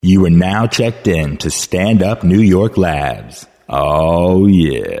You are now checked in to Stand Up New York Labs. Oh,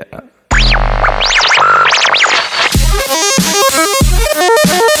 yeah.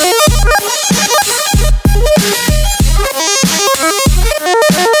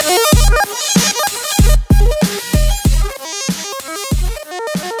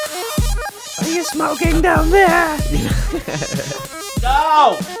 Are you smoking down there?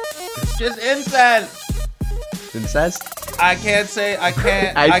 No! It's just incense. Incest? I can't. I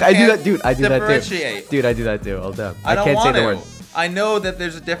do that, dude. I do that too. Differentiate. Dude, I do that too. All the time. I don't can't want say the to. word. I know that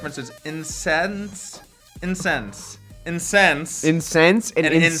there's a difference. It's incense, and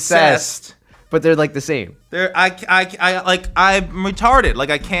incest. But they're like the same. I'm retarded.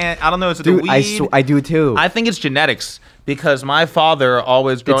 Like I can't. I don't know. Is it the Dude, weed? I do too. I think it's genetics because my father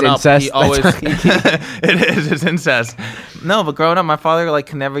always growing up. incest. He always. That's It's incest. No, but growing up, my father like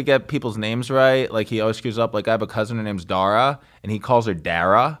can never get people's names right. Like he always screws up. Like I have a cousin, her name's Dara, and he calls her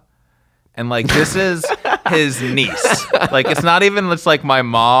Dara. And like this is his niece. Like it's not even it's like my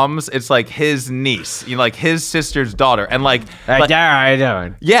mom's. It's like his niece. You know, like his sister's daughter. And like, Dara, how you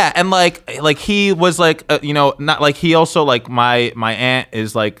doing? yeah, and like he was like not like he also like my aunt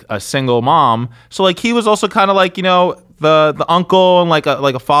is like a single mom. So like he was also kind of like the uncle and like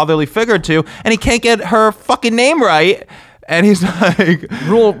a fatherly figure too. And he can't get her fucking name right. And he's like,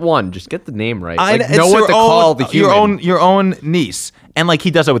 Rule 1: just get the name right. Like, it's know what to call the human. your own niece. And like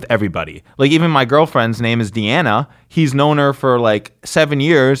he does it with everybody. Like even my girlfriend's name is Deanna. He's known her for like 7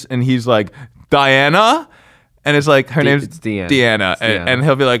 years, and he's like, Diana, and it's like her name's Deanna. And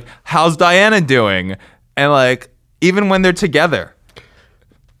he'll be like, how's Diana doing? And like even when they're together,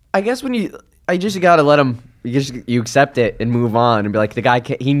 I guess I just gotta let him. You accept it and move on and be like, the guy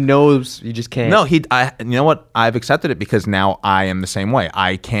can't, he knows you just can't. No, you know what? I've accepted it because now I am the same way.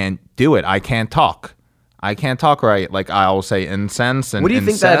 I can't do it. I can't talk. I can't talk right. Like I'll say incense and what do you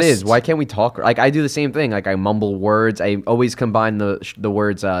incest. think that is? Why can't we talk? Like I do the same thing. Like I mumble words. I always combine the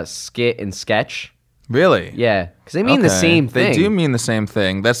words skit and sketch. Really? Yeah, because they mean the same thing. They do mean the same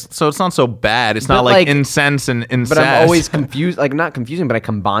thing. So it's not so bad. It's But not like incense and incest. But I'm always confused. Like not confusing, but I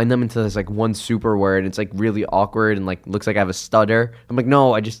combine them into this like one super word. It's like really awkward and like looks like I have a stutter. I'm like,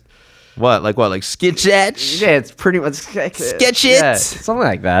 no, I just. What? Like sketch it? Yeah, it's pretty much sketch it. Yeah, something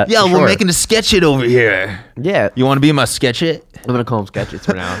like that. Yeah, we're making a sketch it over here. Yeah, you want to be my sketch it? I'm gonna call them sketch it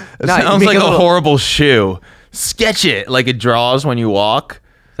for now. It sounds like a horrible shoe. Sketch it, like it draws when you walk.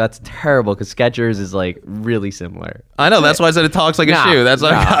 That's terrible because Skechers is like really similar. I know, that's why I said it talks like a shoe. That's why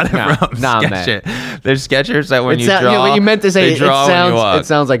I got it from. Sketch it. There's Skechers that when you draw, what you meant to say, it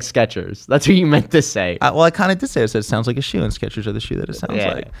sounds like Skechers. That's what you meant to say. I kind of did say it. I said it sounds like a shoe, and Skechers are the shoe that it sounds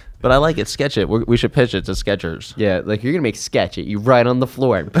like. But I like it. Sketch it. We should pitch it to Skechers. Yeah, like you're gonna make sketch it. You write on the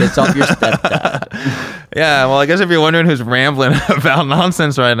floor and piss off your stepdad. Yeah, well, I guess if you're wondering who's rambling about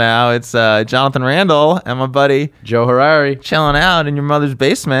nonsense right now, it's Jonathan Randall and my buddy Joe Harari chilling out in your mother's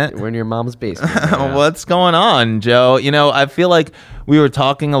basement. We're in your mom's basement. Right What's going on, Joe? I feel like we were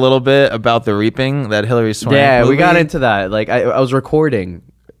talking a little bit about The Reaping, that Hilary Swank movie. We got into that. Like I was recording,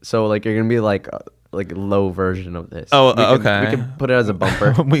 so like you're gonna be like a low version of this. Okay. We can put it as a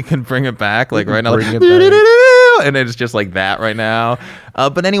bumper. We can bring it back, like right now. And it's just like that right now.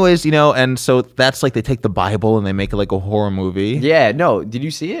 But anyways, and so that's like they take the Bible and they make it like a horror movie. Yeah, no. Did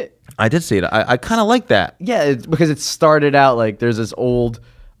you see it? I did see it. I kind of like that. Yeah, it's because it started out like there's this old,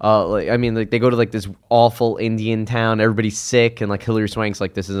 they go to like this awful Indian town. Everybody's sick, and like Hilary Swank's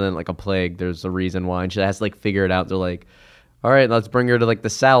like, this isn't like a plague. There's a reason why, and she has to like figure it out. They're like, all right, let's bring her to like the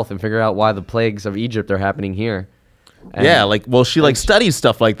south and figure out why the plagues of Egypt are happening here. And she studies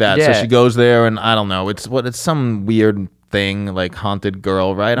stuff like that. Yeah. So she goes there, and I don't know. It's some weird thing, like haunted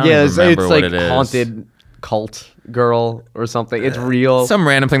girl, right? I don't even remember what it is. Haunted cult girl or something. It's real. Some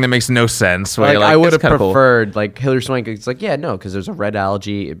random thing that makes no sense. Like I would have preferred like Hilary Swank. It's like, yeah, no, because there's a red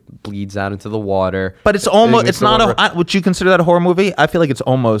algae. It bleeds out into the water. But it's almost. It's not would you consider that a horror movie? I feel like it's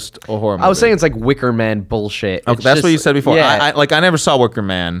almost a horror movie. I was saying it's like Wicker Man bullshit. Okay, that's what you said before. Yeah. I never saw Wicker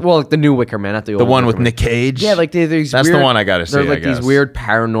Man. Well, like the new Wicker Man, not the old. The one Wicker with Man. Nick Cage. Yeah, like these. That's weird, the one I gotta see. They're like these weird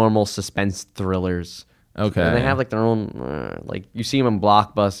paranormal suspense thrillers. Okay. And they have like their own, like you see them in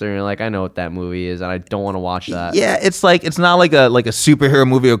Blockbuster, and you're like, I know what that movie is, and I don't want to watch that. Yeah, it's not like a superhero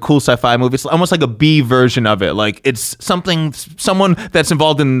movie or a cool sci-fi movie. It's almost like a B version of it. Like it's someone that's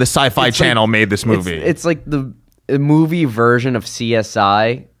involved in the Sci-Fi Channel made this movie. It's like the movie version of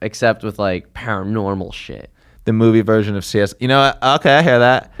CSI, except with like paranormal shit. The movie version of CS. Okay, I hear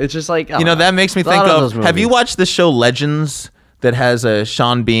that. It's just like that makes me think of. Have you watched the show Legends? That has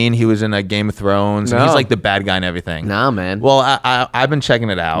Sean Bean. He was in Game of Thrones. And he's like the bad guy and everything. Nah, man. Well, I've been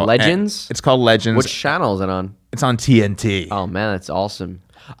checking it out. Legends? It's called Legends. Which channel is it on? It's on TNT. Oh, man, that's awesome.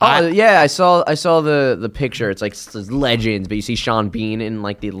 Oh yeah, I saw the picture. It's like it's legends, but you see Sean Bean in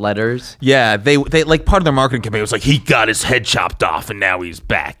like the letters. Yeah, they like part of their marketing campaign was like he got his head chopped off and now he's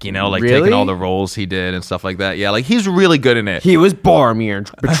back. You know, like Really? taking all the roles he did and stuff like that. Yeah, like he's really good in it. He was Boromir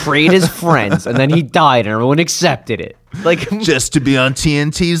and betrayed his friends, and then he died, and everyone accepted it. Like Just to be on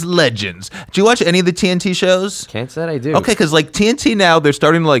TNT's Legends. Do you watch any of the TNT shows? can't say I do. Okay, because like TNT now they're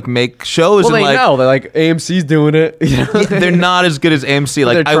starting to like make shows Well, and they like know. They're like AMC's doing it. You know? they're not as good as AMC.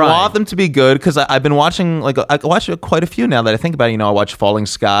 Like They're I trying. want them to be good because I've been watching like I watched quite a few now that I think about it. You know, I watch Falling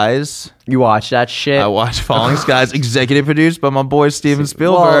Skies. You watch that shit. I watch Falling Skies, executive produced by my boy Steven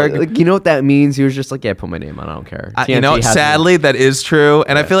Spielberg. Well, like, you know what that means? He was just like, yeah, put my name on. I don't care. You know, TNT has sadly, that is true,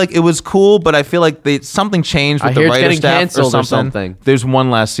 and I feel like it was cool, but I feel like something changed with I the hear it's writer getting staff canceled or something. There's one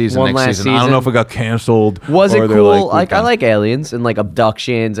last season One next last season. I don't know if season. it got canceled. Was or it they're cool? Like, Like I like aliens and like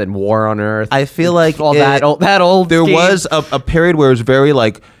abductions and war on Earth. I feel like all that old. There game. was a period where it was very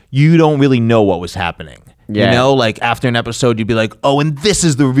like you don't really know what was happening. Yeah. You know, like after an episode, you'd be like, "Oh, and this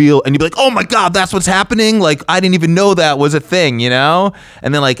is the real," and you'd be like, "Oh my god, that's what's happening!" Like I didn't even know that was a thing, you know.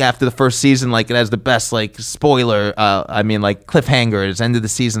 And then like after the first season, like it has the best like spoiler, like cliffhanger, it's end of the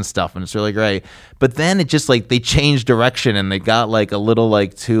season stuff, and it's really great. But then it just like they changed direction and they got like a little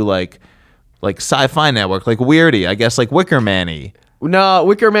like too like Sci-Fi Network, like weirdy, I guess, like Wicker Man-y. No,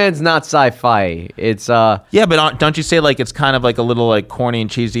 Wicker Man's not sci-fi. It's Yeah, but don't you say like it's kind of like a little like corny and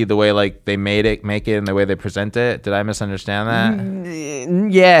cheesy the way like they make it and the way they present it? Did I misunderstand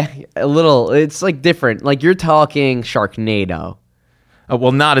that? yeah, a little. It's like different. Like you're talking Sharknado.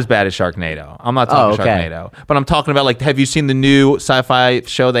 Well, not as bad as Sharknado. I'm not talking okay. Sharknado, but I'm talking about like, have you seen the new sci-fi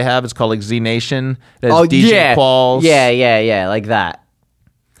show they have? It's called like Z Nation. It has DJ yeah, Qualls. yeah, like that.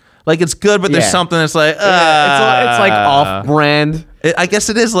 Like it's good, but there's Yeah. something that's like, It's like off-brand. I guess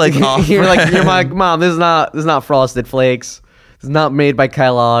it is like off. You're like, Mom, this is not Frosted Flakes. It's not made by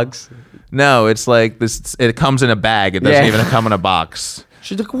Kellogg's. No, it's like this. It comes in a bag. It doesn't Yeah. even come in a box.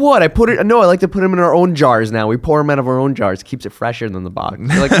 She's like, what? I like to put them in our own jars now. We pour them out of our own jars. It keeps it fresher than the box.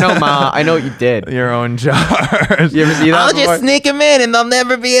 You're like, no, Ma, I know what you did. Your own jars. You ever see that I'll before? just sneak them in, and they'll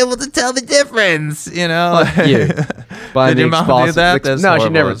never be able to tell the difference. You know. You. Did your mom do that? That's No, she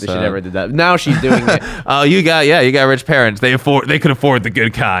horrible, never did that. Now she's doing it. Oh, you got rich parents. They could afford the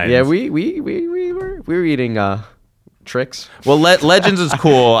good kind. Yeah, we were eating tricks. Well, Legends is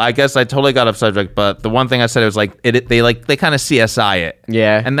cool. I guess I totally got off subject, but the one thing I said was like they kind of CSI it.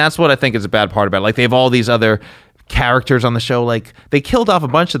 Yeah. And that's what I think is a bad part about it. Like they have all these other characters on the show. Like they killed off a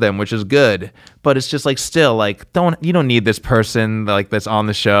bunch of them, which is good, but it's just like still like you don't need this person like that's on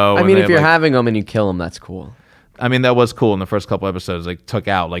the show. I mean, if you're like, having them and you kill them, that's cool. I mean, that was cool in the first couple episodes. Like took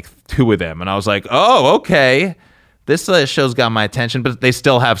out like 2 of them, and I was like, oh, okay. This show's got my attention, but they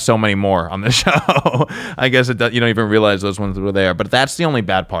still have so many more on the show. I guess you don't even realize those ones were there. But that's the only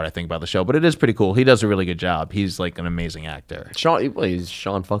bad part I think about the show. But it is pretty cool. He does a really good job. He's like an amazing actor. He's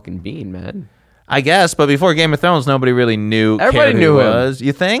Sean fucking Bean, man. I guess, but before Game of Thrones, nobody really knew. Everybody who knew he him. was.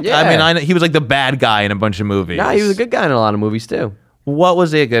 You think? Yeah. I mean, he was like the bad guy in a bunch of movies. Yeah, he was a good guy in a lot of movies too. What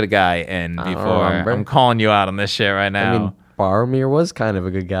was he a good guy in I don't before? remember. I'm calling you out on this shit right now. I mean, Boromir was kind of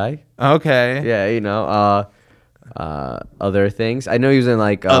a good guy. Okay. Yeah, other things. I know he was in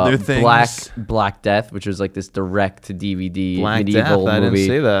like Other Things. Black Death, which was like this direct to DVD Black medieval Death. I movie. didn't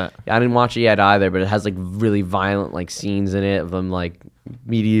see that. Yeah, I didn't watch it yet either, but it has like really violent like scenes in it of them like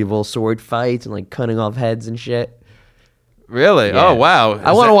medieval sword fights and like cutting off heads and shit. Really? Yeah. Oh wow!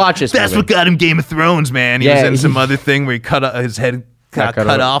 I want to watch this. That's movie. what got him Game of Thrones, man. He Yeah, was in some other thing where he his head got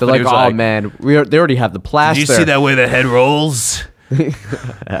cut off. They're and like, he was oh man, they already have the plaster. Did you see that way the head rolls?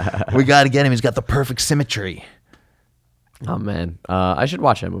 We got to get him. He's got the perfect symmetry. Oh man, I should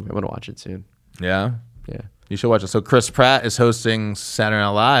watch that movie. I'm gonna watch it soon. Yeah. Yeah. You should watch it. So Chris Pratt is hosting Saturday Night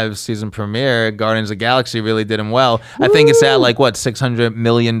Live season premiere. Guardians of the Galaxy really did him well. Woo! I think it's at like what $600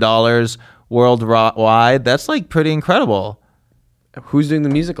 million worldwide. That's like pretty incredible. Who's doing the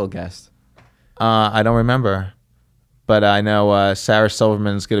musical guest? I don't remember, but I know Sarah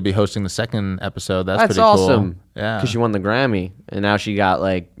Silverman's going to be hosting the second episode. That's pretty awesome. Cool. Yeah, because she won the Grammy, and now she got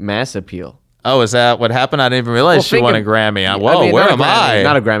like mass appeal. Oh, is that what happened? I didn't even realize she won a Grammy. Whoa, where am I?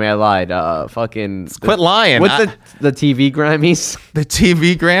 Not a Grammy. I lied. Quit lying. What's the TV Grammys? The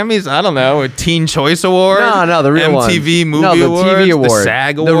TV Grammys? I don't know. A Teen Choice Award? No, the real one. MTV Movie no, the Awards? TV award. The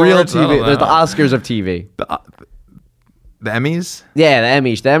SAG Awards? The real TV. There's the Oscars of TV. The Emmys? Yeah, the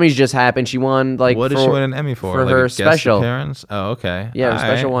Emmys. The Emmys just happened. She won like what did she win an Emmy for? For like her a guest special appearance? Oh, okay. Yeah, All a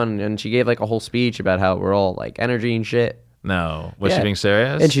special right. one, and she gave like a whole speech about how we're all like energy and shit. No, was Yeah. she being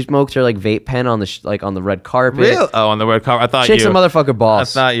serious? And she smoked her like vape pen on the on the red carpet. Real? Oh, on the red carpet. I thought Shakes you. a motherfucker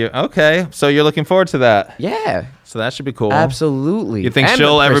boss. I thought you. Okay, so you're looking forward to that. Yeah. So that should be cool. Absolutely. You think And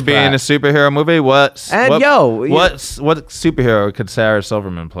she'll ever Chris be in a Pratt. superhero movie? What superhero could Sarah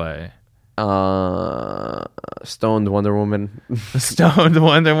Silverman play? Stoned Wonder Woman. Stoned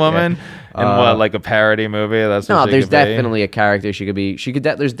Wonder Woman? In what, like a parody movie? That's what No, she there's could be? definitely a character she could be.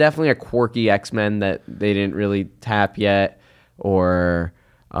 There's definitely a quirky X-Men that they didn't really tap yet, or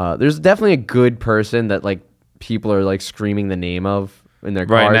there's definitely a good person that like people are like screaming the name of in their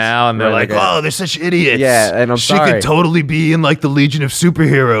right cars now, and they're like, "Oh, they're such idiots." Yeah, and she sorry. could totally be in like the Legion of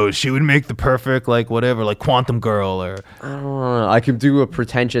Superheroes. She would make the perfect like whatever, like Quantum Girl or. I don't know. I could do a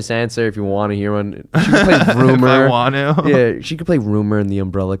pretentious answer if you want to hear one. She could play Rumor. If I want to. Yeah, she could play Rumor in the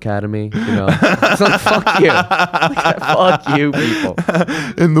Umbrella Academy. You know, it's like fuck you, fuck you, people.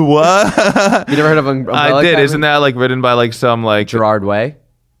 In the what? You never heard of Umbrella I did. Academy? Isn't that like written by like some like Gerard Way?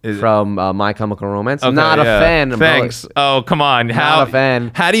 Is it- From My Chemical Romance. Okay, Not a yeah. fan. Of Thanks. Oh, come on. Not a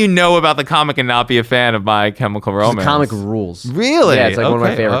fan. How do you know about the comic and not be a fan of My Chemical Romance? The comic rules. Really? Yeah, it's like one of my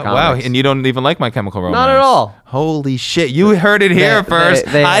Okay. favorite Oh, wow, comics. and you don't even like My Chemical Romance? Not at all. Holy shit. You heard it here first.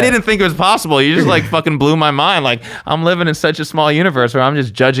 I didn't think it was possible. You just like fucking blew my mind. Like, I'm living in such a small universe where I'm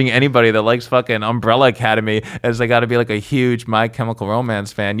just judging anybody that likes fucking Umbrella Academy as they got to be like a huge My Chemical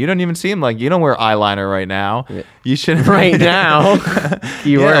Romance fan. You don't even seem like, you don't wear eyeliner right now. Yeah. You should Right now.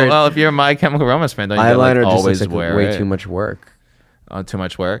 Keyword. Yeah, well, if you're a My Chemical Romance fan, don't you Eyeliner like, just always looks like wear way it? too much work. Too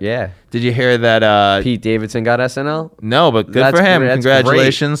much work? Yeah. Did you hear that? Pete Davidson got SNL? No, but good That's for him. great. That's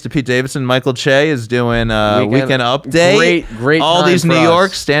Congratulations to Pete Davidson. Michael Che is doing Weekend Update. Great All time these for New us.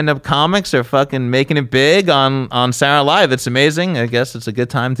 York stand-up comics are fucking making it big on Saturday Night Live. It's amazing. I guess it's a good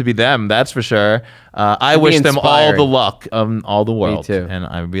time to be them. That's for sure. I wish them all inspiring. the luck of all the world. too. And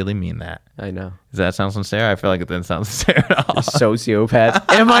I really mean that. I know. Does that sound sincere? I feel like it didn't sound sincere at all. Sociopath.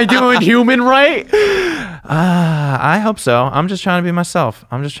 Am I doing human right? I hope so. I'm just trying to be myself.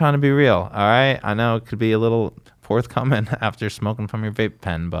 I'm just trying to be real. All right. I know it could be a little forthcoming after smoking from your vape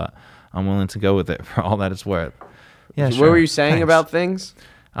pen, but I'm willing to go with it for all that it's worth. Yeah. What sure. were you saying Thanks. about things?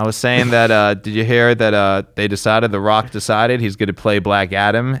 I was saying that. Did you hear that? They decided. The Rock decided he's going to play Black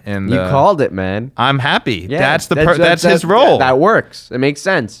Adam. And You called it, man. I'm happy. Yeah, That's his role. That works. It makes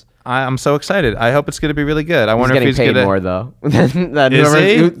sense. I'm so excited. I hope it's going to be really good. I He's wonder if getting he's paid going more to. though. than Is whoever,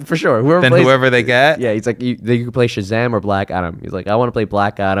 he? For sure. Than whoever they get. Yeah, he's like, you could play Shazam or Black Adam. He's like, I want to play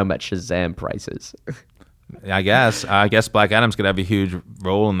Black Adam at Shazam prices. I guess Black Adam's gonna have a huge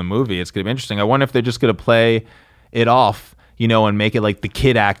role in the movie. It's gonna be interesting. I wonder if they're just gonna play it off, and make it like the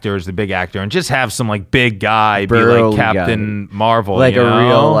kid actor is the big actor, and just have some like big guy be Burly like Captain Marvel, Like you a know?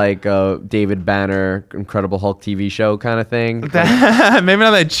 real like David Banner Incredible Hulk TV show kind of thing. Maybe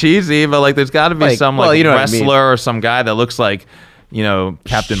not that cheesy, but like there's got to be Like, some well, like you know what I wrestler mean. or some guy that looks like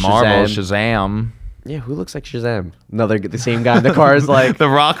Captain Marvel, Shazam. Yeah, who looks like Shazam? The same guy in the car is like The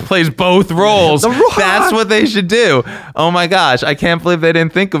Rock plays both roles. The Rock! That's what they should do. Oh my gosh, I can't believe they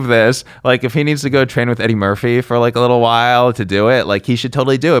didn't think of this. Like, if he needs to go train with Eddie Murphy for like a little while to do it, like he should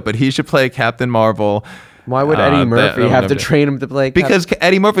totally do it. But he should play Captain Marvel. Why would Eddie Murphy have to train him to play? Because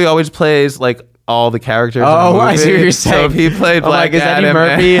Eddie Murphy always plays like all the characters. Oh, in the movie. I see what you're saying. So if he played Black Adam,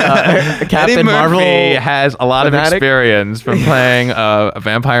 Eddie Murphy, Captain Eddie Marvel Murphy has a lot fanatic? of experience from playing a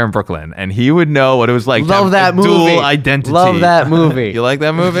vampire in Brooklyn, and he would know what it was like. Love to have that a dual movie. identity. Love that movie. You like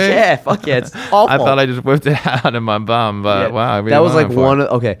that movie? Yeah, fuck yeah, it's awful. I thought I just whipped it out of my bum, but Yeah, wow, I really that was went like for it. one.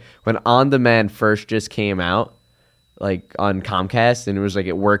 Okay, when On Demand first just came out, like on Comcast, and it was like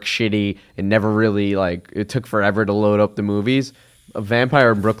it worked shitty. It never really it took forever to load up the movies. A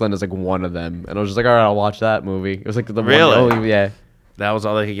Vampire in Brooklyn is like one of them, and I was just like, all right, I'll watch that movie. It was like the Really? only, yeah. That was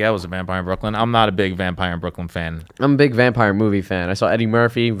all they could get was a Vampire in Brooklyn. I'm not a big Vampire in Brooklyn fan. I'm a big vampire movie fan. I saw Eddie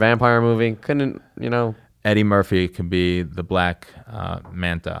Murphy vampire movie. Couldn't Eddie Murphy could be the Black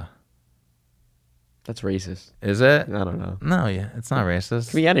Manta. That's racist. Is it? I don't know. No, yeah, it's not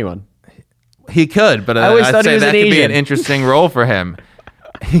racist. Could be anyone. He could, but I always I'd thought he say was that an could be Asian. an interesting role for him.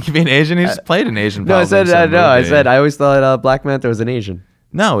 He could be an Asian. He's played an Asian. No, I probably in said some I movie. said I always thought Black Manta was an Asian.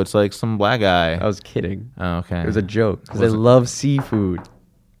 No, it's like some black guy. I was kidding. Oh, okay. It was a joke because I Was it- love seafood.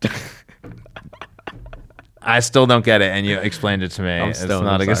 I still don't get it, and you explained it to me. It's stoned,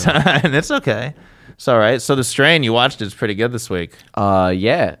 not I'm a good sorry. sign. It's okay. It's all right. So the Strain you watched is pretty good this week.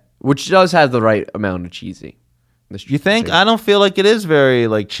 Yeah, which does have the right amount of cheesy. You think? I don't feel like it is very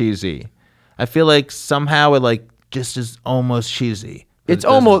like cheesy. I feel like somehow it like just is almost cheesy. but It's it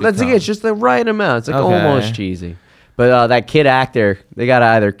doesn't almost that's become. it's just the right amount. It's like Okay. almost cheesy. But that kid actor, they gotta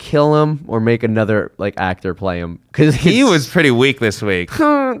either kill him or make another like actor play him. because He was pretty weak this week.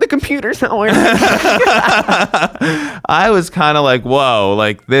 the computer's not working. I was kind of like, whoa,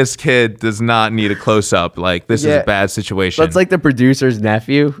 like this kid does not need a close up. Like this is a bad situation. That's like the producer's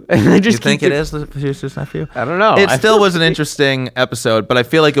nephew. And I just You think it is the producer's nephew? I don't know. It still was an interesting episode, but I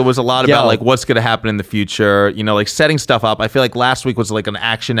feel like it was a lot about like what's going to happen in the future. You know, like setting stuff up. I feel like last week was like an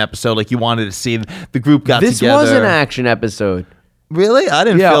action episode. Like you wanted to see the group got This together. was an action episode. Really? I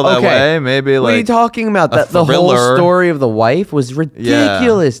didn't feel that way. Maybe like what are you talking about? That the whole story of the wife was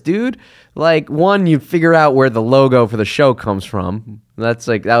ridiculous, dude. Like one, you figure out where the logo for the show comes from. That's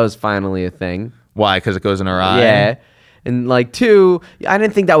like that was finally a thing. Why? Because it goes in her eye. Yeah. And like two, I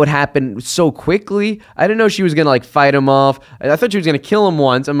didn't think that would happen so quickly. I didn't know she was gonna like fight him off. I thought she was gonna kill him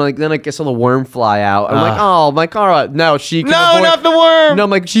once. I'm like, then I saw the worm fly out. I'm like, oh my god, no, she can avoid. Not the worm. No,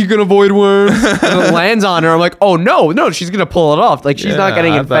 I'm like, she can avoid worms. And it lands on her. I'm like, oh no, she's gonna pull it off. Like she's not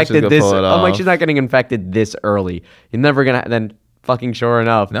getting infected this. I'm like, she's not getting infected this early. You're never gonna then fucking sure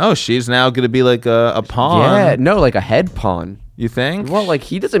enough. No, she's now gonna be like a pawn. Yeah, no, like a head pawn. You think? Well, like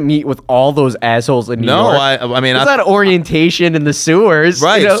he doesn't meet with all those assholes in New No, York. I mean, it's not orientation in the sewers,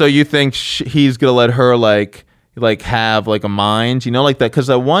 right? You know? So you think he's gonna let her like have like a mind, you know, like that? Because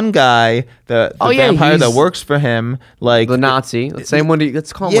that one guy, the vampire that works for him, like the Nazi. Let's say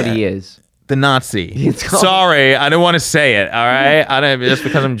let's call him what he is. The Nazi. Sorry, I didn't want to say it. All right, I didn't just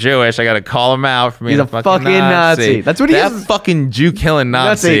because I'm Jewish. I got to call him out for being a fucking Nazi. That's what he is. That fucking Jew killing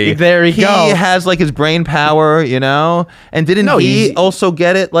Nazi. There he go. He has like his brain power, you know. And didn't he also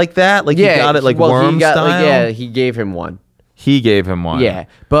get it like that? Like he got it like worm style. He gave him one. He gave him one. Yeah,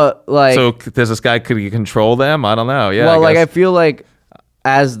 but like, so does this guy could he control them? I don't know. Yeah. Well, I feel like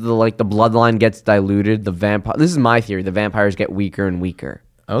as the bloodline gets diluted, the vampire. This is my theory. The vampires get weaker and weaker.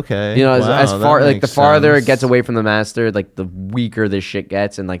 Okay. You know, as far like the farther it gets away from the master, like the weaker this shit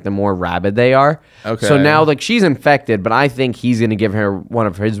gets, and like the more rabid they are. Okay. So now like she's infected, but I think he's gonna give her one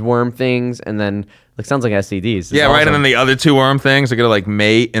of his worm things, and then like sounds like STDs. Yeah, right. And then the other two worm things are gonna like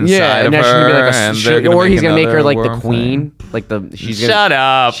mate inside of her, or he's gonna make her like the queen. Like shut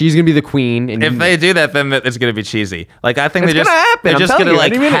up. She's gonna be the queen, and if they do that, then it's gonna be cheesy. Like I think they're just gonna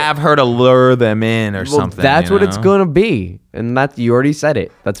like have her to lure them in or something. That's what it's gonna be, and you already said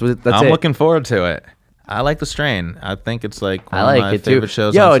it. I'm looking forward to it. I like the strain. I think it's like one of my favorite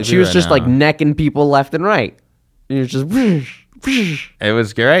shows. Yo, on and TV she was right just now. like necking people left and right. And you're just. It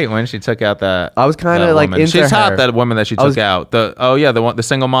was great when she took out that. I was kind of like into She's her. hot. That woman that she took out. The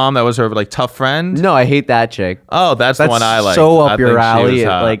single mom that was her like tough friend. No, I hate that chick. Oh, that's the one I like. So up your alley.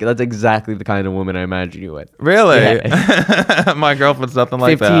 Like that's exactly the kind of woman I imagine you with. Really? Yeah. My girlfriend's nothing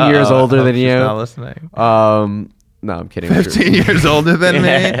like 15 years older than you. She's not listening. No, I'm kidding. 15 years older than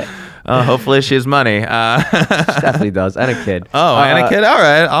me. Hopefully she has money. She definitely does, and a kid. And a kid. All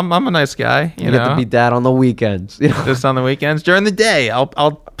right, I'm a nice guy. You get to be dad on the weekends. You know? Just on the weekends. During the day,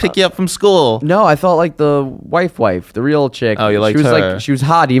 I'll pick you up from school. No, I thought like the wife, the real chick. Oh, you liked her? Like she was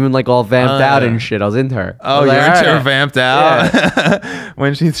hot, even like all vamped out and shit. I was into her. Oh, you're into her vamped out. Yeah.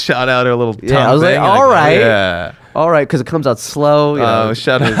 When she shot out her little tongue. Yeah, I was like, all right. Yeah. All right, because it comes out slow. You know,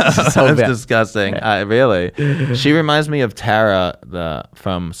 shut up! So That's disgusting. Really, she reminds me of Tara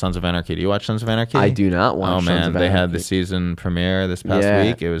from Sons of Anarchy. Do you watch Sons of Anarchy? I do not watch. Oh man, Sons of they Anarchy. had the season premiere this past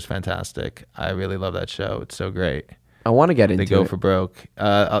week. It was fantastic. I really love that show. It's so great. I want to get into it. They go for broke.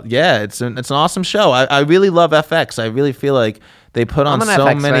 It's an awesome show. I really love FX. I really feel like they put on so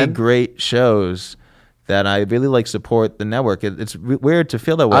FX many fan. great shows that I really like support the network. It's weird to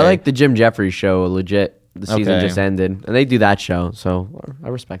feel that way. I like the Jim Jeffries show legit. The season just ended, and they do that show, so I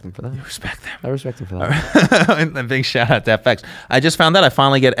respect them for that. You respect them. I respect them for that. And a big shout out to FX. I just found out I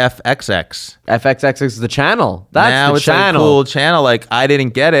finally get FXX. FXX is the channel. That's now the it's channel. A cool channel. Like I didn't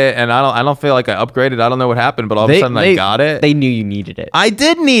get it, and I don't feel like I upgraded. I don't know what happened, but all of a sudden I got it. They knew you needed it. I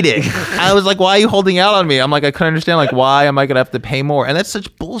did need it. I was like, why are you holding out on me? I'm like, I couldn't understand. Like, why am I gonna have to pay more? And that's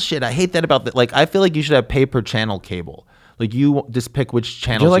such bullshit. I hate that about that. Like, I feel like you should have pay per channel cable. Like you just pick which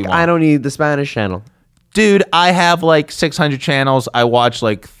channels You're like, you want. I don't need the Spanish channel. Dude, I have like 600 channels. I watch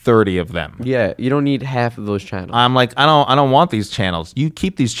like 30 of them. Yeah, you don't need half of those channels. I'm like, I don't want these channels. You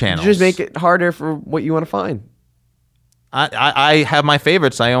keep these channels. You just make it harder for what you want to find. I have my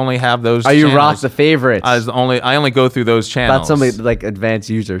favorites. I only have those. Oh, you rock the favorites. I only go through those channels. That's some like advanced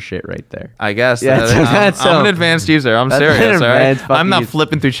user shit right there. I guess. Yeah, I'm an advanced user. I'm serious. All right? I'm not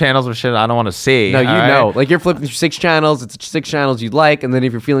flipping through channels of shit I don't want to see. No, you know, like you're flipping through 6 channels. It's 6 channels you like, and then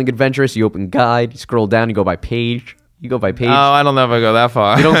if you're feeling adventurous, you open guide, you scroll down, you go by page. You go by page. Oh, I don't know if I go that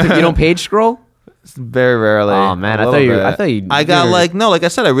far. You don't page scroll? Very rarely. Oh man, I thought you. I got like I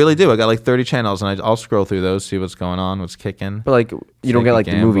said, I really do. I got like 30 channels, and I'll scroll through those, see what's going on, what's kicking. But like, you don't get like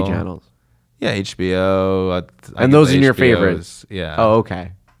the movie channels. Yeah, HBO. And those are your favorites? Yeah. Oh,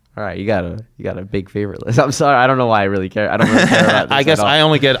 okay. All right, you got a big favorite list. I'm sorry, I don't know why I really care. I don't really care about this I guess at all. I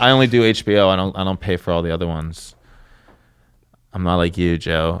only do HBO. I don't pay for all the other ones. I'm not like you,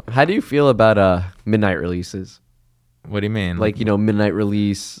 Joe. How do you feel about midnight releases? What do you mean? Like, midnight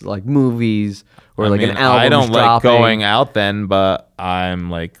release, like movies or I like mean, an album I don't like dropping. going out then, but I'm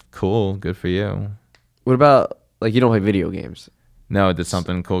like, cool, good for you. What about like you don't play video games? No, did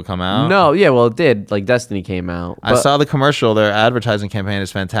something cool come out? No, yeah, well it did. Like Destiny came out. I saw the commercial. Their advertising campaign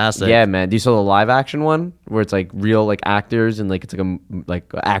is fantastic. Yeah, man. Do you saw the live action one where it's like real like actors and like it's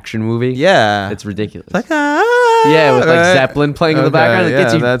like a action movie? Yeah. It's ridiculous. Like yeah, with like Zeppelin playing in the background. It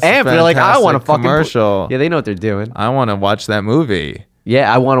gets you that's amped. You're like, I want to fantastic fucking commercial. Yeah, they know what they're doing. I want to watch that movie.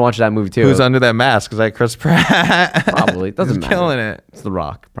 Yeah, I want to watch that movie too. Who's under that mask? Is that Chris Pratt? Probably. It doesn't He's matter. killing it. It's The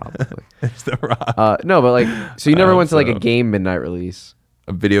Rock, probably. It's The Rock. No, but like, so you never I went to hope like a so. game midnight release?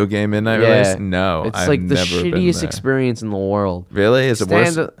 A video game midnight Yeah. release? No, It's I've like the never been shittiest there. experience in the world. Really? Is it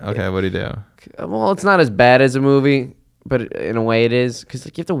worse? Stand- Okay, what do you do? Well, it's not as bad as a movie, but in a way it is because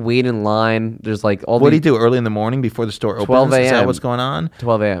like you have to wait in line. There's like all What do the you do early in the morning before the store opens? 12 Is that a.m. what's going on?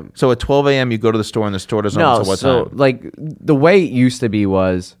 12 a.m. So at 12 a.m. you go to the store and the store doesn't open No, until what so time? like the way it used to be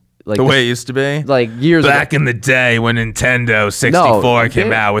was like The way it used to be? like years Back ago. in the day when Nintendo 64 came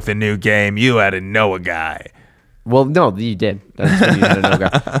yeah. out with a new game, you had to know a guy. Well, no, you did. That's when you had to know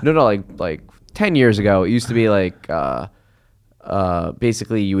guy. No, like 10 years ago, it used to be like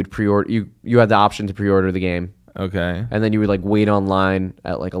basically you would pre-order. You had the option to pre-order the game. Okay. And then you would like wait online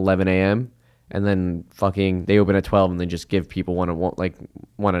at like 11 a.m. and then fucking they open at 12 and then just give people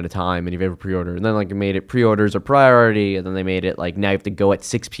one at a time and you've ever pre-order. And then like it made it pre-orders a priority and then they made it like now you have to go at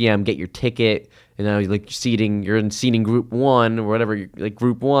 6 p.m. get your ticket and now you're in seating group 1 or whatever, like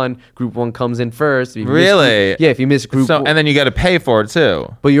group 1 comes in first. If you miss Really? yeah, if you miss group So one, and then you got to pay for it too.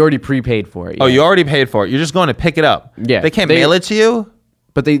 but you already prepaid for it. Oh, yeah. you already paid for it. You're just going to pick it up. Yeah. They can't They- mail it to you?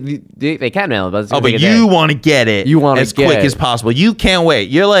 But they can mail it. But it's Oh, gonna but take a day. you want to get it. You wanna as get quick it. as possible. You can't wait.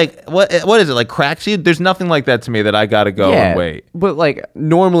 You're like, what is it? Like cracks you? There's nothing like that to me that I got to go and wait. But like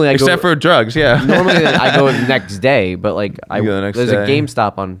normally I Except go for drugs, yeah. normally I go the next day, but like You go the next there's day. a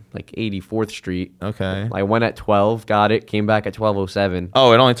GameStop on like 84th Street. Okay. I went at 12, got it, came back at 12:07.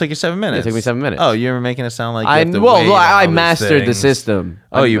 Oh, it only took you 7 minutes. It took me 7 minutes. Oh, you were making it sound like you have to wait I all these mastered the things. system.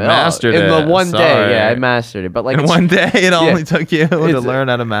 Oh, you mastered in it. the one day. Yeah, I Sorry. mastered it. But like In it's- one day, it only yeah. took you to It's- learn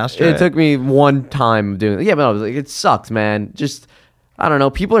how to master it. It took me one time doing it. Yeah, but no, like, it sucked, man. Just I don't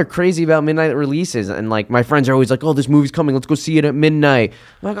know. People are crazy about midnight releases, and like my friends are always like, "Oh, this movie's coming. Let's go see it at midnight."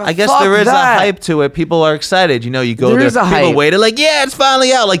 I'm like, oh, I guess fuck there is that. a hype to it. People are excited. You know, you go There there, is a people hype. waited like, yeah, it's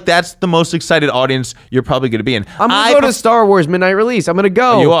finally out. Like that's the most excited audience you're probably going to be in. I'm gonna go to Star Wars midnight release. I'm gonna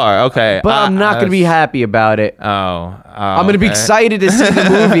go. You are okay, but I'm not gonna be happy about it. I'm gonna be excited to see the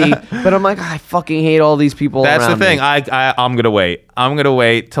movie, but I'm like, I fucking hate all these people. That's the around thing. Me. I'm gonna wait. I'm gonna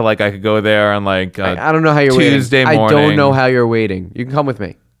wait till like I could go there on like I don't know how you're Tuesday waiting. morning. I don't know how you're waiting. You can come with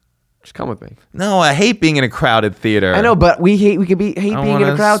me. Just come with me. No, I hate being in a crowded theater. I know, but we hate being in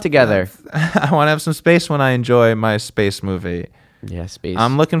a crowd together. I want to have some space when I enjoy my space movie. Yeah, space.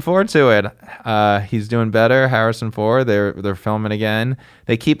 I'm looking forward to it. He's doing better. Harrison Ford. They're filming again.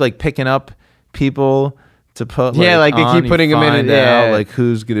 They keep like picking up people to put. Like they on. keep putting You them in find it. out, Yeah, like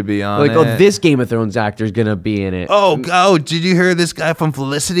who's gonna be on like it. oh, this Game of Thrones actor's gonna be in it. Oh, did you hear this guy from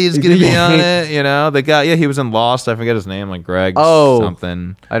Felicity is gonna be on it? You know, the guy. Yeah, he was in Lost. I forget his name, like Greg.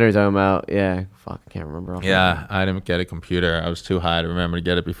 Something. I know what you're talking about. Yeah, fuck, I can't remember. Yeah, I didn't get a computer. I was too high to remember to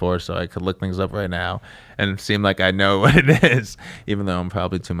get it before, so I could look things up right now. And it seemed like I know what it is, even though I'm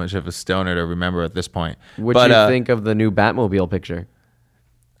probably too much of a stoner to remember at this point. What do you think of the new Batmobile picture?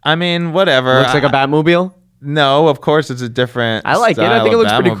 I mean, whatever. Looks like a Batmobile. No, of course it's a different. I like it. I style think it of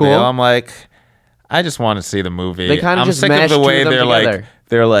looks pretty Batmobile. cool. I'm like, I just want to see the movie. They kinda I'm just sick of mashed the two way of them they're together.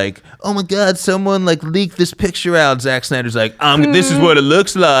 they're like, oh my god, someone like leaked this picture out. Zack Snyder's like, this is what it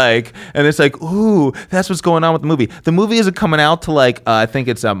looks like, and it's like, ooh, that's what's going on with the movie. The movie isn't coming out to like I think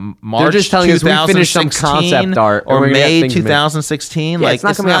it's March. They're just telling us we finished some 2016 concept art, and or we're gonna get May things made. 2016. Yeah, like it's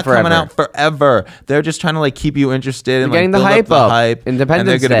not coming out coming forever. out forever. They're just trying to like keep you interested and like getting the build hype the up. hype. Independence and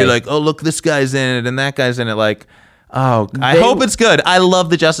they're gonna Day. be like, oh look, this guy's in it and that guy's in it. Like, oh, I They- hope it's good. I love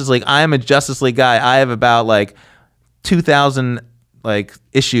the Justice League. I am a Justice League guy. I have about like 2,000 like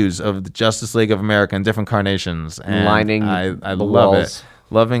issues of the Justice League of America in different carnations, and Lining I the love walls.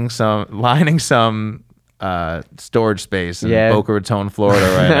 it. Lining some storage space in Yeah. Boca Raton, Florida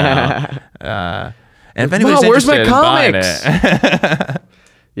right now. And if anybody's Wow, where's my interested in buying comics? it,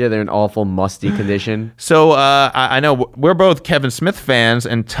 Yeah, they're in awful musty condition. So I know we're both Kevin Smith fans,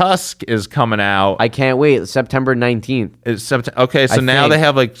 and Tusk is coming out. I can't wait. September 19th. Okay, so now they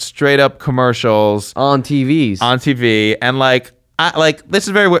have like straight up commercials on TVs. on TV, and like this is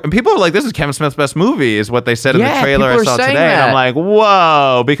very weird. And people are like, this is Kevin Smith's best movie, is what they said in the trailer I saw today. And I'm like,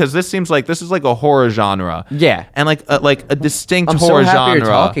 whoa, because this seems like this is like a horror genre. Yeah, and like a distinct I'm horror so happy genre. You're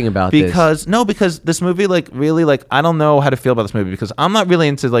talking about because this movie like really like I don't know how to feel about this movie because I'm not really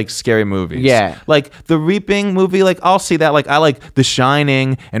into like scary movies. Yeah, like the Reaping movie, like I'll see that. Like I like The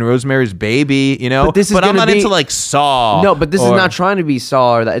Shining and Rosemary's Baby, you know. But I'm not into like Saw. No, but this is not trying to be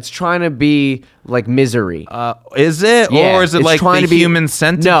Saw or that. It's trying to be like Misery. Is it? Yeah, or is it like the Human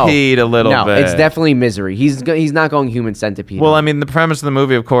Centipede a little bit? No, it's definitely Misery. He's not going Human Centipede. Well, I mean, the premise of the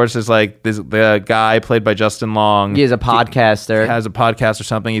movie, of course, is like the guy played by Justin Long. He is a podcaster. He has a podcast or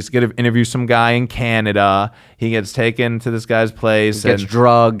something. He's going to interview some guy in Canada. He gets taken to this guy's place. Gets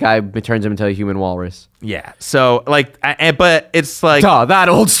drugged. Guy turns him into a human walrus. Yeah. So, like, but it's like... Duh, that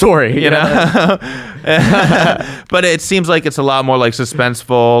old story. You know? But it seems like it's a lot more, like,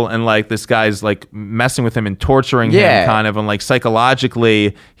 suspenseful, and, like, this guy's, like, messing with him and torturing him, kind of, and, like,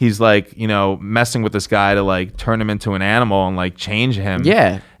 psychologically, he's, like, you know, messing with this guy to, like, turn him into an animal and, like, change him.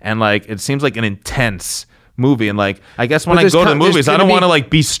 Yeah. And, like, it seems like an intense movie. And, like, I guess when I go to the movies, I don't want to, like,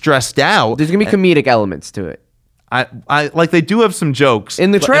 be stressed out. There's going to be comedic elements to it. I like they do have some jokes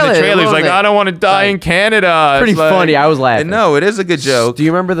in the trailer. In the trailer's like, I don't want to die in Canada. Pretty funny. I was laughing. No, it is a good joke. Do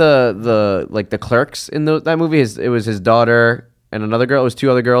you remember the clerks in that movie? It was his daughter and another girl. It was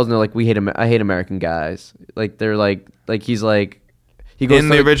two other girls, and they're like, I hate American guys. Like they're like he's like. He goes in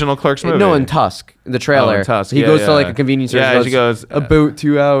the original Clerks movie? No, in Tusk, in the trailer. In Tusk. He goes to like a convenience store. Yeah, he goes about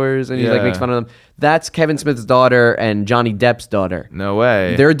 2 hours, and he like makes fun of them. That's Kevin Smith's daughter and Johnny Depp's daughter. No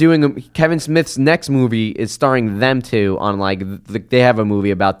way. They're doing Kevin Smith's next movie is starring them two on like they have a movie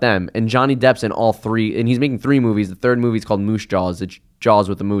about them, and Johnny Depp's in all three, and he's making 3 movies. The third movie is called Moose Jaws. It's Jaws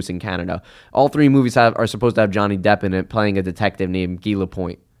with the moose in Canada. All 3 movies are supposed to have Johnny Depp in it, playing a detective named Guy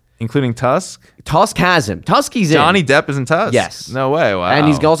Lapointe. Including Tusk? Tusk has him. Tusk he's Johnny Depp is in Tusk? Yes. No way, wow. And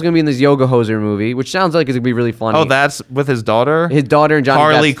he's also going to be in this Yoga Hoser movie, which sounds like it's going to be really funny. Oh, that's with his daughter? His daughter and Johnny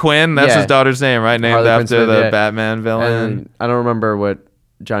Harley Depp. Quinn? That's his daughter's name, right? Named Harley after Quinn the Smith, Batman villain? And I don't remember what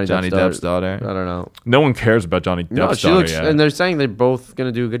Johnny Depp's daughter. I don't know. No one cares about Johnny Depp's No, she daughter looks, yet. and they're saying they're both going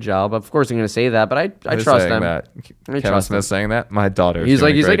to do a good job. Of course, they're going to say that, but I trust them. Kevin Smith saying that? My daughter. He's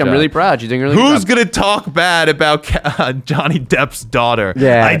like, I'm really proud. She's doing really good Who's job. going to talk bad about Johnny Depp's daughter?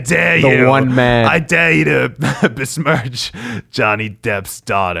 Yeah, I dare you. The one man. I dare you to besmirch Johnny Depp's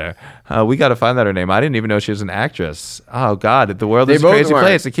daughter. We got to find out her name. I didn't even know she was an actress. Oh God, the world is a crazy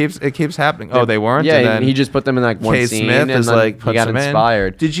place. It keeps happening. Oh, they weren't. Yeah, and then he just put them in like one K. scene, Smith and is then like he got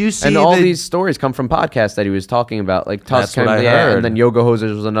inspired. Did you see? And all these stories come from podcasts that he was talking about, like Tusk. That's what I heard. And then Yoga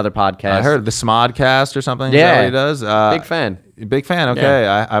Hosers was another podcast. I heard the Smodcast or something. Yeah, is that what he does. Big fan. Big fan. Okay,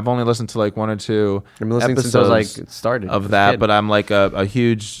 yeah. I've only listened to like 1 or 2 I've been listening episodes since I was like it started of that, but I'm like a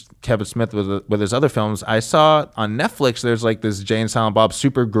huge Kevin Smith with his other films. I saw on Netflix. There's like this Jay and Silent Bob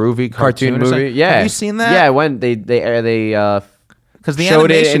super groovy cartoon movie. Yeah, have you seen that? Yeah, when they because the showed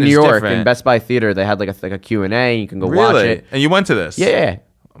it in animation New is York different. in Best Buy Theater. They had like a Q&A. You can go Really? watch it. And you went to this? Yeah.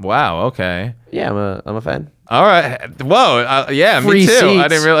 Wow. Okay. Yeah, I'm a fan. All right. Whoa. Yeah. Free me too. seats. I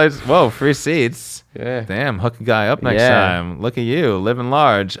didn't realize. Whoa. Free seats. Yeah. Damn. Hook a guy up next time. Look at you living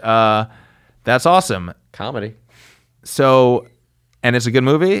large. That's awesome. Comedy. So, and it's a good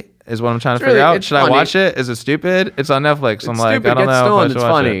movie. Is what I'm trying to figure out. Should I watch it? Is it stupid? It's on Netflix. I'm like, I don't know. It's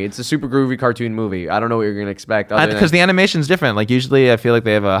funny. It's a super groovy cartoon movie. I don't know what you're gonna expect. Because the animation's different. Like usually, I feel like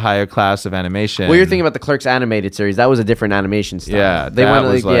they have a higher class of animation. Well, you're thinking about the Clerks animated series. That was a different animation style. Yeah, they that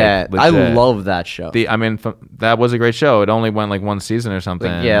went was, like, I legit. love that show. That was a great show. It only went like 1 season or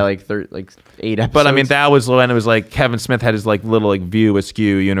something. Like 8 episodes. But I mean, that was when it was like Kevin Smith had his like little like View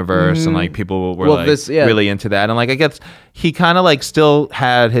Askew universe, and like people were really into that. And like I guess he kind of like still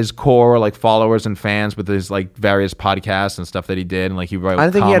had his core like followers and fans with his like various podcasts and stuff that he did, and like he wrote. I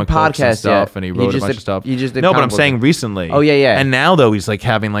don't think he had podcasts and stuff, yet. and he wrote a bunch of stuff. He just did no, but I'm saying recently. Oh yeah. And now though he's like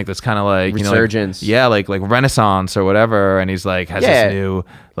having like this kind of like resurgence. Like Renaissance or whatever, and he's like has this new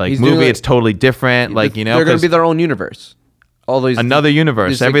like movie. It's totally different. Like they're going to be their own universe. All these another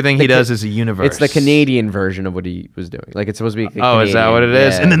universe. Everything he does is a universe. It's the Canadian version of what he was doing. Like it's supposed to be. Oh, is that what it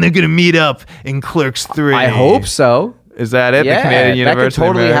is? And then they're gonna meet up in Clerks 3. I hope so. Is that it? Yeah, the Canadian universe, that could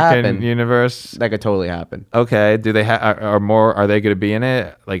totally the American happen. universe. That could totally happen. Okay. Do they are more? Are they gonna be in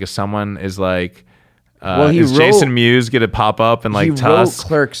it? Like if someone is like. Jason Mewes gonna pop up and like he Tusk? wrote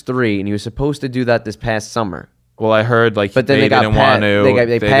Clerks 3, and he was supposed to do that this past summer. Well, I heard like But then they didn't want to.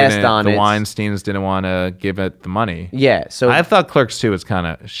 they passed on the it. The Weinsteins didn't want to give it the money. Yeah, so I thought Clerks 2 was kind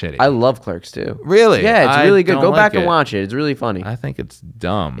of shitty. I love Clerks too. Really? Yeah, it's I really good. don't Go like back and it. watch it. It's really funny. I think it's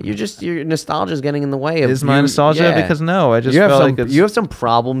dumb. Your nostalgia is getting in the way of Is my nostalgia? yeah. Because no, I just you have feel some like it's... you have some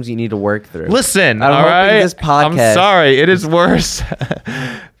problems you need to work through. Listen, I'm all hoping right? this podcast- I'm sorry. It is worse.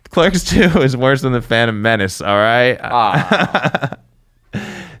 Clerks 2 is worse than The Phantom Menace, all right?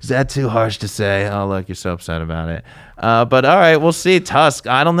 Is that too harsh to say? Oh, look, you're so upset about it. But all right, we'll see. Tusk.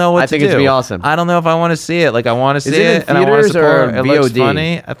 I don't know what I to think do. it's gonna be awesome. I don't know if I want to see it. Like, I want to see it in it, and I want to theaters or support. It looks VOD?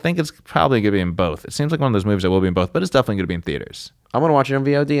 funny. I think it's probably going to be in both. It seems like one of those movies that will be in both, but it's definitely going to be in theaters. I'm gonna watch it on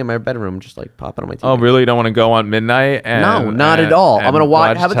VOD in my bedroom, just like pop it on my TV. Oh, really? You don't want to go on midnight? And, No, not at all. I'm gonna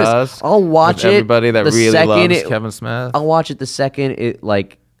watch. How about Tusk this? I'll watch with it. Everybody that the really second loves Kevin Smith. I'll watch it the second it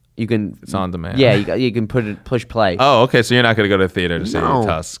like you can. It's on demand. Yeah, you can push play. Oh, okay. So you're not going to go to the theater to see no,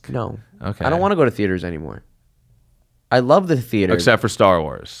 Tusk? No. Okay. I don't want to go to theaters anymore. I love the theater. Except for Star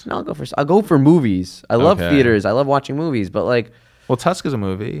Wars. No, I'll go for movies. I love Okay. theaters. I love watching movies, but like, Well, Tusk is a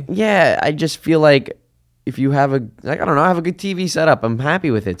movie. yeah, I just feel like if you have a I don't know, have a good TV setup, I'm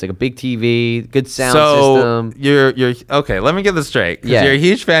happy with it. It's like a big TV, good sound system. You're okay. Let me get this straight. Because Yeah. you're a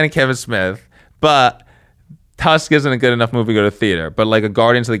huge fan of Kevin Smith, but Tusk isn't a good enough movie to go to theater. But like a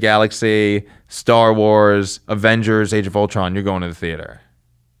Guardians of the Galaxy, Star Wars, Avengers, Age of Ultron, you're going to the theater.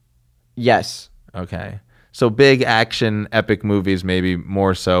 Yes. Okay. So big action epic movies, maybe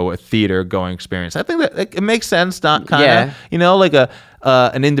more so a theater going experience. I think that it makes sense. Not kind of, Yeah. you know, like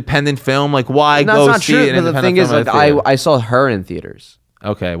an independent film. Like why No, go it's not see true. an But the independent thing film is, at like, a theater? I saw her in theaters.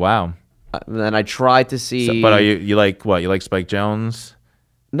 Okay. Wow. And I tried to see. So, but are you like what? You like Spike Jonze?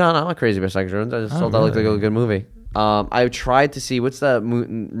 No, I'm not crazy about Spike Jonze. I just thought that looked like a good movie. I tried to see what's the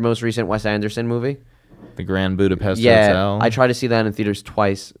most recent Wes Anderson movie? The Grand Budapest Yeah, Hotel. I tried to see that in theaters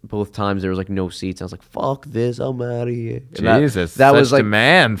twice. Both times there was like no seats. I was like, "Fuck this, I'm out of here." And Jesus, that such was like,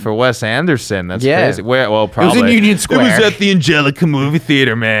 demand for Wes Anderson. That's Yeah. crazy. Where? Well, probably in Union Square. It was at the Angelica movie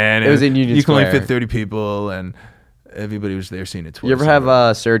theater, man. It was and in Union You can only Square. fit 30 people, and everybody was there seeing it twice. you ever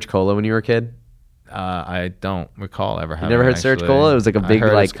have Surge Cola when you were a kid? I don't recall ever having. never heard Surge actually. Cola? It was like a I big,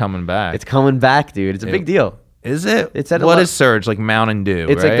 heard like it's coming back. It's coming back, dude. It's a big deal. Is it? It said a what lot- is Surge? Like Mountain Dew?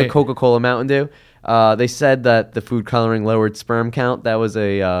 It's like the right? Coca-Cola Mountain Dew. They said that the food coloring lowered sperm count. That was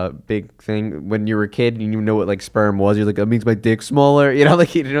a big thing when you were a kid and you know what like sperm was. You're like, that means my dick's smaller. You know,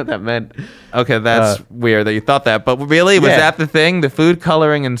 like you didn't know what that meant. Okay, that's weird that you thought that. But really, was Yeah. that the thing? The food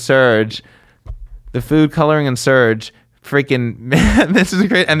coloring and Surge. The food coloring and Surge. Freaking, man, this is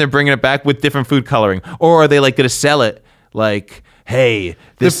great. And they're bringing it back with different food coloring. Or are they like going to sell it? Like, hey,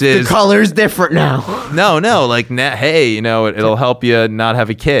 this The is. color's different now. No, like, hey, you know, it'll help you not have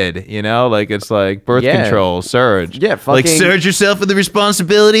a kid, you know? Like, it's like birth Yeah. control, Surge. Yeah, Like, fucking- surge yourself with the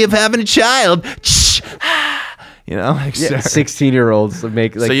responsibility of having a child. You know, like, Yeah, Surge. 16-year-olds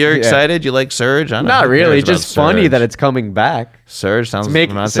make like. So you're yeah. excited? You like Surge? I don't know. Not Who really. cares It's just about funny Surge? that it's coming back. Surge sounds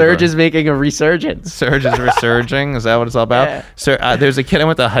Surge is making a resurgence. Surge is resurging. Is that what it's all about? Yeah. There's a kid I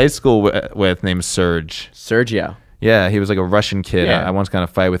went to high school with named Surge. Sergio. Yeah, he was like a Russian kid. Yeah. I once got in a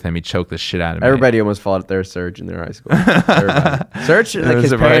fight with him. He choked the shit out of me. Everybody almost fought their Surge in their high school. Everybody. Surge, like was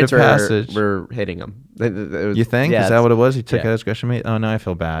his a rite parents of passage. were hitting him. You think? Yeah, Is that what it was? He took yeah. out his aggression me? Oh, no, I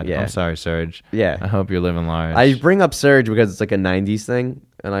feel bad. Yeah. I'm sorry, Surge. Yeah. I hope you're living large. I bring up Surge because it's like a 90s thing,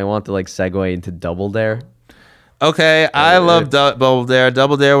 and I want to like segue into Double Dare. Okay, I love Double Dare.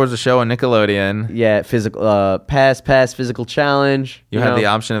 Double Dare was a show on Nickelodeon. Yeah, physical, pass, physical challenge. You had the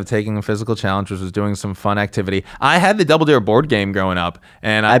option of taking a physical challenge, which was doing some fun activity. I had the Double Dare board game growing up,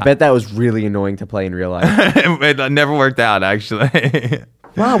 and I bet that was really annoying to play in real life. it never worked out, actually.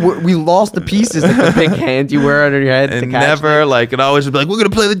 Wow, we lost the pieces, like the big hand you wear under your head to And catch never things. like it always would be like, we're gonna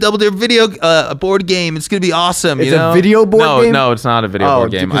play the Double Dare video board game. It's gonna be awesome. It's you a know? video board game? No, it's not a video Oh,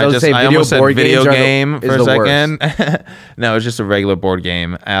 board game. because I was saying I video almost said board video games are the- game is for a the second. No, it's just a regular board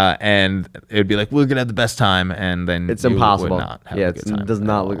game, and it'd be like, we're gonna have the best time, and then It's you would impossible. not have Yeah, a good time it does at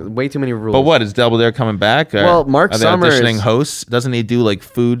not all. look. Way too many rules. But what is Double Dare coming back? Or Well, Mark are they Summers- auditioning hosts. Doesn't he do like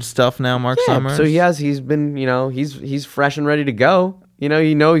food stuff now? Mark Yeah, Summers. so he's been, he's fresh and ready to go. for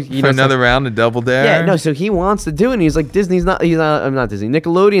another round of Double Dare. Yeah, no. So he wants to do it. And he's like, Disney's not. I'm not Disney.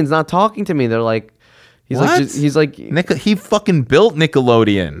 Nickelodeon's not talking to me. They're like, What? he's like, He fucking built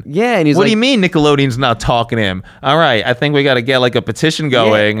Nickelodeon. yeah. And he's What like, do you mean Nickelodeon's not talking to him? All right, I think we got to get like a petition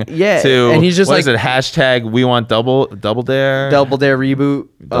going. yeah, To and he's just what is like- it? Hashtag we want Double Dare. Double Dare reboot.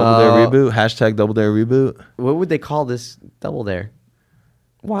 Double Dare reboot. Hashtag Double Dare reboot. What would they call this? Double Dare.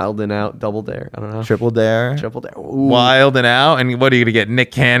 Wild and out. Double Dare. I don't know. Triple Dare. Triple Dare. Ooh. Wild and out. And what are you gonna get?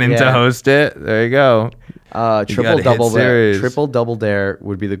 Nick Cannon to Yeah. host it? There you go. Triple Double Dare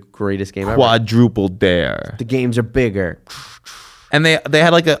would be the greatest game ever. Quadruple Dare. The games are bigger. And they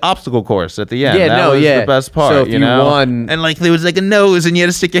had like an obstacle course at the end. Yeah, that was the best part. So if you know? won, and like there was like a nose, and you had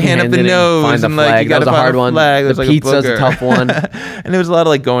to stick your hand up the nose, find the and flag. like you got to that was a hard one. Flag. The pizza's a tough one. And there was a lot of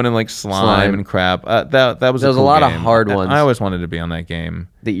like going in like slime. And crap. That was. There was a lot game. of hard ones. I always wanted to be on that game.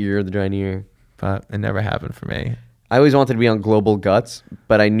 The giant ear, but it never happened for me. I always wanted to be on Global Guts,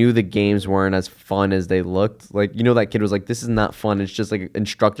 but I knew the games weren't as fun as they looked. Like, you know, that kid was like, "This is not fun. It's just like an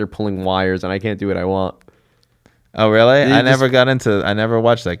instructor pulling wires, and I can't do what I want." Oh, really? I never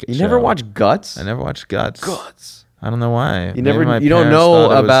watched that. You never watched Guts? I never watched Guts. I don't know why. You don't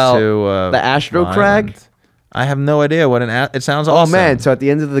know about the Astro Crag? I have no idea what it sounds awesome. Oh man! So at the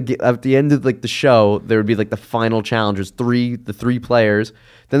end of like the show, there would be like the final challenge. There's the three players.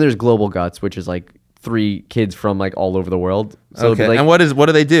 Then there's Global Guts, which is like 3 kids from like all over the world. So okay. like, and what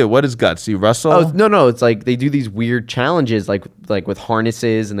do they do? What is Guts? You wrestle? Oh no! It's like they do these weird challenges, like with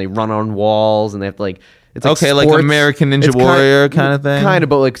harnesses, and they run on walls, and they have to like. It's like okay, like American Ninja Warrior kind of thing. Kind of,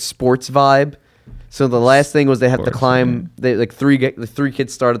 but like sports vibe. So the last thing was they have to climb. They like the 3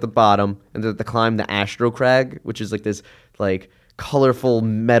 kids start at the bottom, and they have to climb the Astro Crag, which is like this like colorful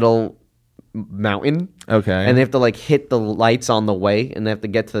metal mountain. Okay. And they have to like hit the lights on the way, and they have to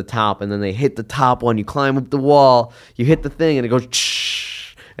get to the top, and then they hit the top one. You climb up the wall, you hit the thing, and it goes.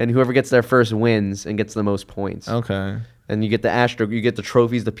 And whoever gets there first wins and gets the most points. Okay. And you get the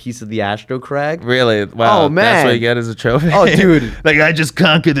trophies, the piece of the Astro Crag. Really? Wow. Oh, man. That's what you get as a trophy? Oh, dude. Like, I just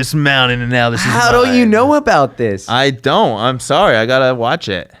conquered this mountain and now this is How don't you know about this? I don't. I'm sorry. I got to watch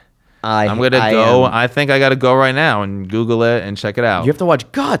it. I'm going to go. I think I got to go right now and Google it and check it out. You have to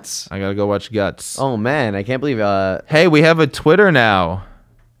watch Guts. I got to go watch Guts. Oh, man. I can't believe... Hey, we have a Twitter now.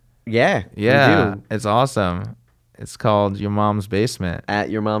 Yeah. Yeah. We do. It's awesome. It's called Your Mom's Basement.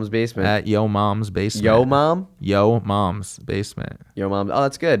 At Your Mom's Basement. At Yo Mom's Basement. Yo Mom? Yo Mom's Basement. Yo Mom. Oh,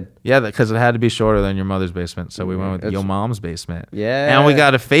 that's good. Yeah, because it had to be shorter than Your Mother's Basement, so we went with Yo Mom's Basement. Yeah. And we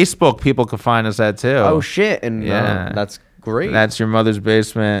got a Facebook people can find us at, too. Oh, shit. And yeah. That's great. That's Your Mother's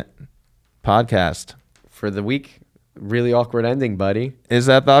Basement podcast. For the week. Really awkward ending, buddy. Is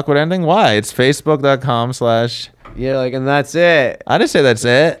that the awkward ending? Why? It's facebook.com/ Yeah, like, and that's it. I didn't say that's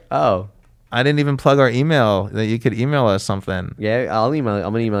it. Oh. I didn't even plug our email that you could email us something. Yeah, I'm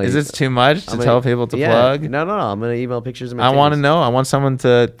gonna email you. Is this too much to tell people to plug? No. I'm gonna email pictures of my I want to know. I want someone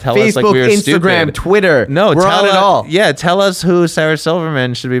to tell us like we were Instagram, stupid. Twitter. No, we're on it all. Yeah, tell us who Sarah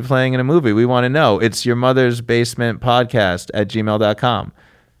Silverman should be playing in a movie. We want to know. It's Your Mother's Basement Podcast at gmail.com.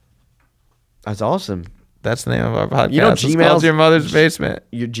 That's awesome. That's the name of our podcast. You know, It's called Your Mother's Basement.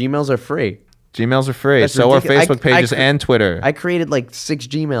 Your Gmails are free. Gmails are free. That's so ridiculous. are Facebook pages and Twitter. I created like 6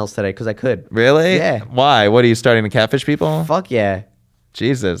 Gmails today because I could. Really? Yeah. Why? What are you starting to catfish people? Fuck yeah.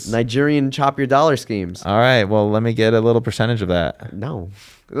 Jesus. Nigerian chop your dollar schemes. All right. Well, let me get a little percentage of that. No.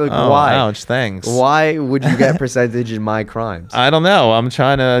 Like, oh, why? Ouch. Thanks. Why would you get percentage in my crimes? I don't know. I'm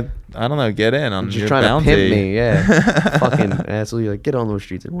trying to, get in on your trying bounty. to pimp me, yeah. Fucking asshole. You're like, get on those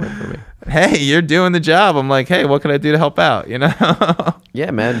streets and work for me. Hey, you're doing the job. I'm like, hey, what can I do to help out? You know?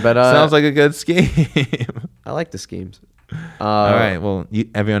 Yeah, man. But sounds like a good scheme. I like the schemes. All right. Well,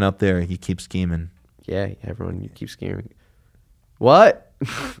 everyone out there, you keep scheming. Yeah, everyone, you keep scheming. What?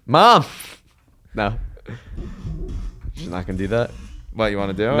 Mom! No. She's not going to do that. What, you want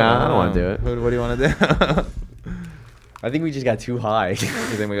to do it? Nah, I don't want to do it. What do you want to do? I think we just got too high. You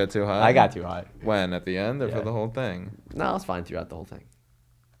think we got too high? I got too high. When? At the end or Yeah. for the whole thing? No, it's fine throughout the whole thing.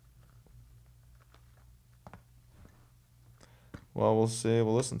 Well, we'll see.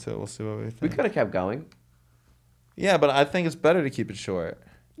 We'll listen to it. We'll see what we think. We could have kept going. Yeah, but I think it's better to keep it short.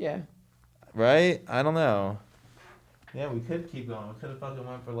 Yeah. Right? I don't know. Yeah, we could keep going. We could have fucking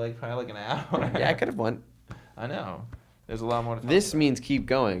went for probably an hour. Yeah, I could have won. I know. There's a lot more to talk This about. means keep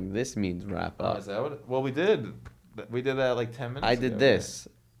going. This means wrap Oh, up. is that what? Well, we did. We did that like 10 minutes I ago. did this.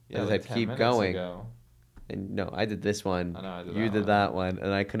 Right? Yeah, as like I 10 keep minutes going. ago. And no, I did this one. I know, I did you that did one. that one.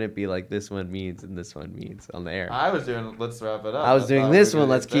 And I couldn't be like, this one means and this one means on the air. I was doing, let's wrap it up. I was doing thought this we were one,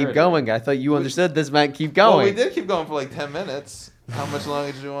 gonna let's do keep 30. going. I thought you understood this meant keep going. Well, we did keep going for like 10 minutes. How much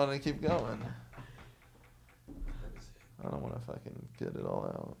longer did you want to keep going? I don't want to fucking get it all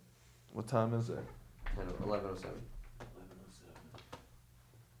out. What time is it? 11:07.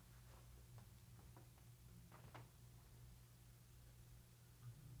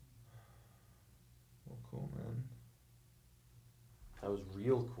 Well, cool, man. That was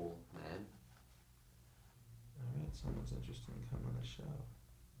real cool, man. All right, someone's interested in coming on the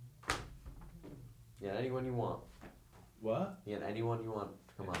show. Yeah, anyone you want. What? Yeah, anyone you want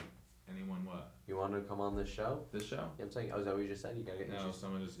to come on. Anyone what? You want to come on this show? This show? Yeah, I'm saying, oh, is that what you just said? You gotta get No,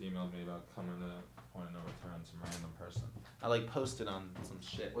 someone just emailed me about coming to Point of No Return, some random person. I like posted on some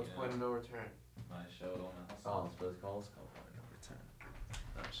shit. What's Point of No Return? My show, Don't Hustle. Oh, that's what it's called? It's called Point of No Return.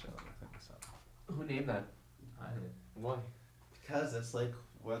 That show, I think so. Who named that? I did. Why? Because that's like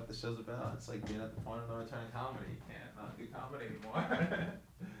what the show's about. It's like being at the point of no return in comedy. You can't not do comedy anymore.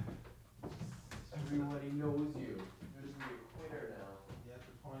 Everybody knows you.